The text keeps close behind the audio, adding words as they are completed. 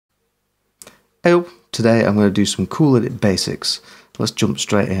Hey, today I'm going to do some Cool Edit basics. Let's jump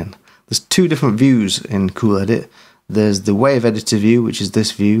straight in. There's two different views in Cool Edit. There's the wave editor view, which is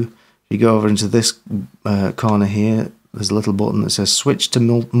this view. If you go over into this corner here, there's a little button that says switch to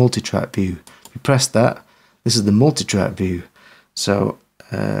multitrack view. If you press that, this is the multitrack view. So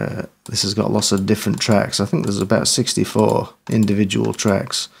this has got lots of different tracks. I think there's about 64 individual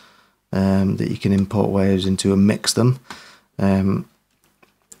tracks that you can import waves into and mix them.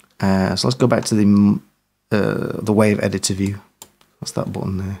 So let's go back to the wave editor view. That's that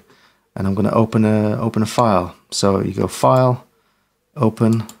button there, and I'm going to open a file. So you go File,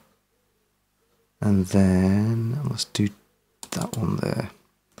 Open, and then let's do that one there.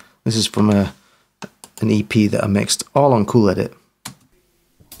 This is from an EP that I mixed all on Cool Edit.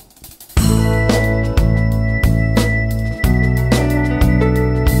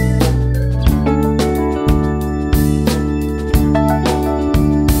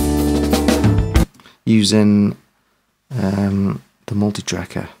 Using the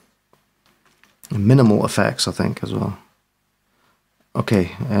multi-tracker. Minimal effects, I think, as well.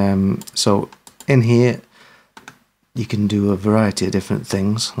 Okay, so in here you can do a variety of different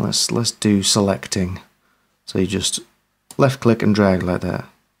things. Let's do selecting. So you just left click and drag like that.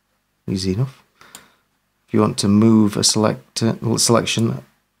 Easy enough. If you want to move a selection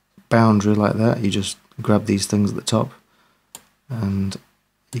boundary like that, you just grab these things at the top and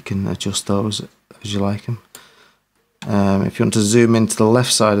you can adjust those as you like them. If you want to zoom into the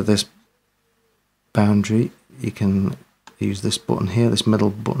left side of this boundary, you can use this button here, this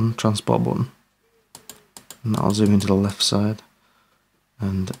middle button, transport button, and that'll zoom into the left side,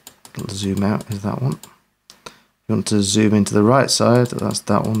 and it'll zoom out is that one. If you want to zoom into the right side, that's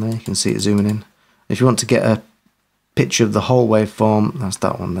that one there, you can see it zooming in. If you want to get a picture of the whole waveform, that's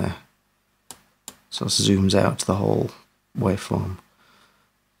that one there. So it zooms out to the whole waveform.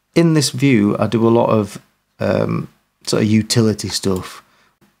 In this view, I do a lot of sort of utility stuff.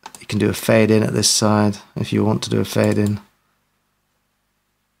 You can do a fade in at this side if you want to do a fade in.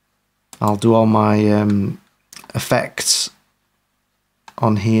 I'll do all my effects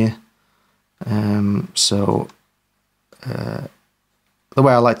on here. The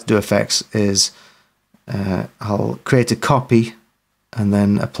way I like to do effects is I'll create a copy and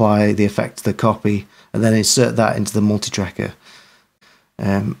then apply the effect to the copy and then insert that into the multi-tracker.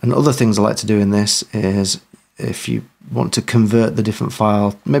 And other things I like to do in this is if you want to convert the different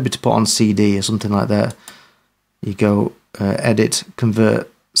file, maybe to put on CD or something like that, you go edit,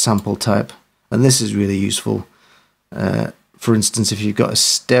 convert sample type, and this is really useful. For instance, if you've got a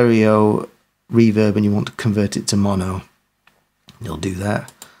stereo reverb and you want to convert it to mono, you'll do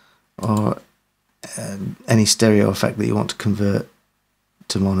that. Or any stereo effect that you want to convert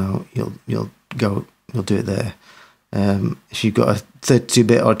to mono, you'll do it there. If you've got a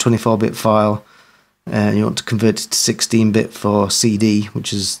 32-bit or 24-bit file and you want to convert it to 16-bit for CD,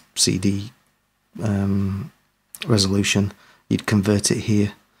 which is CD resolution, you'd convert it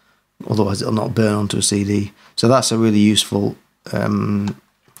here. Otherwise, it'll not burn onto a CD. So that's a really useful little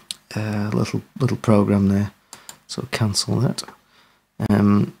program there. So cancel that. If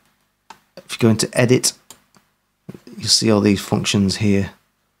you go into Edit, you'll see all these functions here.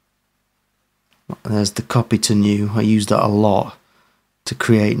 There's the copy to new. I use that a lot to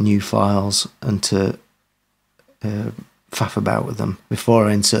create new files and to faff about with them before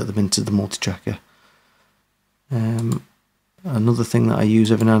I insert them into the multi-tracker. Another thing that I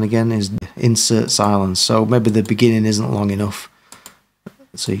use every now and again is insert silence. So maybe the beginning isn't long enough,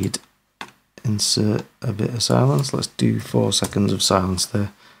 so you'd insert a bit of silence. Let's do 4 seconds of silence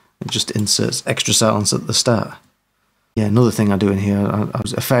there. It just inserts extra silence at the start. Yeah, another thing I do in here, I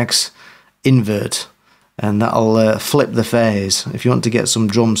use effects, invert, and that'll flip the phase. If you want to get some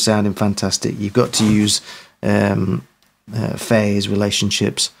drums sounding fantastic, you've got to use phase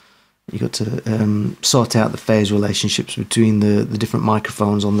relationships. You've got to sort out the phase relationships between the different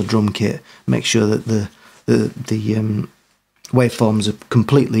microphones on the drum kit. Make sure that the waveforms are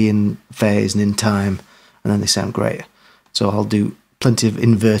completely in phase and in time, and then they sound great. So I'll do plenty of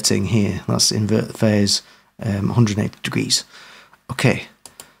inverting here. That's invert the phase 180 degrees. Okay.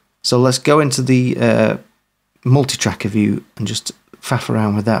 So let's go into the multi-tracker view and just faff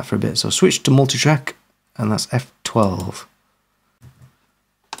around with that for a bit. So switch to multi-track, and that's F12.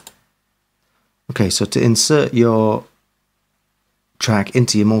 Okay, so to insert your track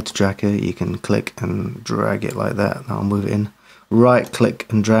into your multi-tracker, you can click and drag it like that. That'll move it in. Right click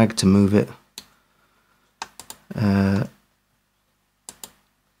and drag to move it.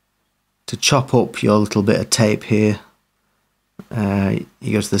 To chop up your little bit of tape here,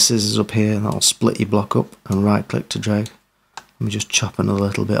 you go to the scissors up here and that'll split your block up, and right click to drag. Let me just chop another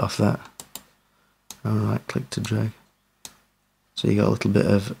little bit off that. and right click to drag. So you got a little bit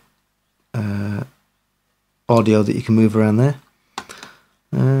of audio that you can move around there.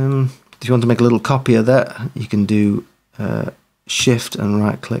 If you want to make a little copy of that, you can do shift and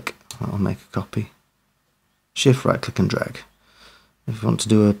right click. That'll make a copy. Shift, right click and drag. If you want to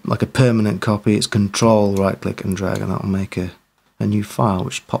do like a permanent copy, it's control, right click and drag, and that'll make a new file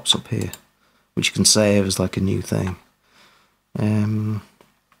which pops up here, which you can save as like a new thing.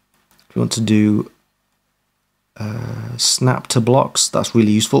 If you want to do snap to blocks, that's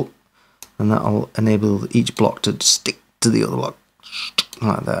really useful, and that'll enable each block to stick to the other block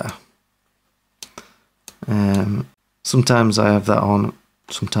like that. Sometimes I have that on,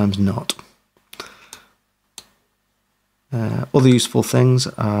 sometimes not. Other useful things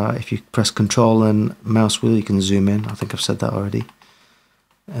are if you press Control and mouse wheel, you can zoom in. I think I've said that already.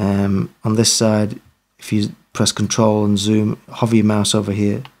 On this side, if you press Control and zoom, hover your mouse over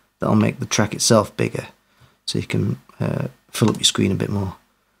here, that'll make the track itself bigger, so you can fill up your screen a bit more.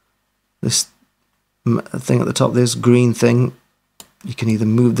 This thing at the top, this green thing, you can either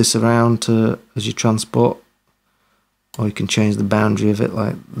move this around as you transport, or you can change the boundary of it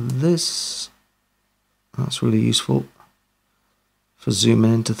like this. That's really useful for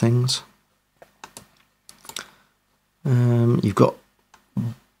zooming into things. You've got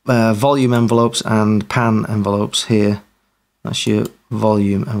volume envelopes and pan envelopes here. That's your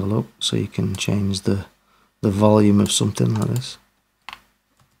volume envelope, so you can change the volume of something like this.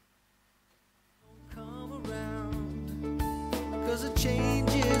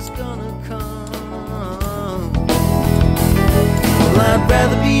 I'd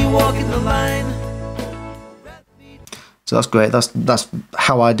rather be walking the line. So that's great. That's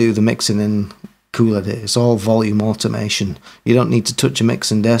how I do the mixing in Cool Edit. It's all volume automation. You don't need to touch a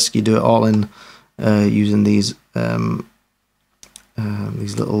mixing desk. You do it all in using these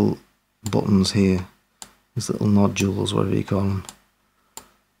little buttons here, these little nodules, whatever you call them.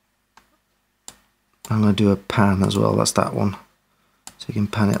 I'm going to do a pan as well. That's that one. So you can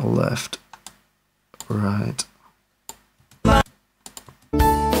pan it left, right.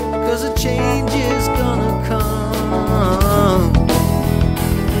 Cause a change is gonna come.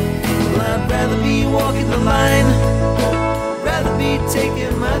 Well, I'd rather be walking the line, rather be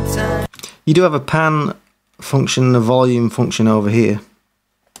taking my time. You do have a pan function, a volume function over here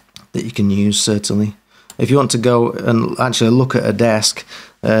that you can use, certainly. If you want to go and actually look at a desk,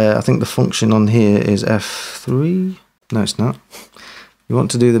 I think the function on here is F3. No, it's not. You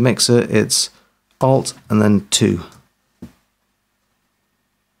want to do the mixer, it's Alt and then 2.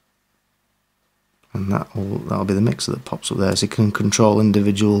 And that'll be the mixer that pops up there, so you can control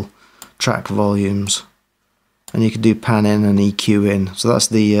individual track volumes, and you can do pan in and EQ in. So that's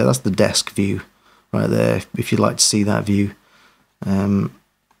the desk view right there. If you'd like to see that view, I'm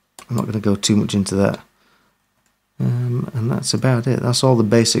not going to go too much into that, and that's about it. That's all the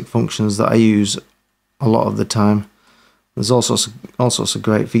basic functions that I use a lot of the time. There's all sorts of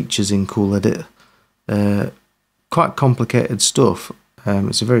great features in Cool Edit. Quite complicated stuff.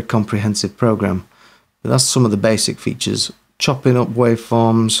 It's a very comprehensive program. But that's some of the basic features: chopping up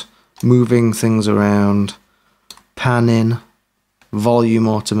waveforms, moving things around, panning, volume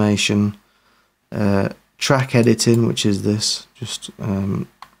automation, track editing, which is this, just and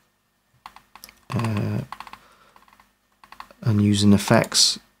using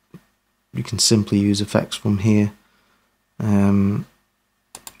effects. You can simply use effects from here. Yeah,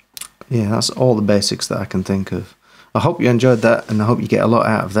 that's all the basics that I can think of. I hope you enjoyed that, and I hope you get a lot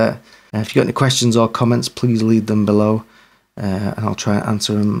out of that. If you've got any questions or comments, please leave them below, and I'll try and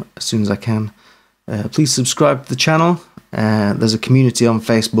answer them as soon as I can. Please subscribe to the channel. There's a community on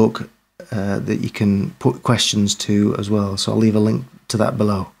Facebook that you can put questions to as well, so I'll leave a link to that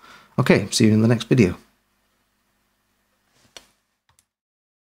below. Okay, see you in the next video.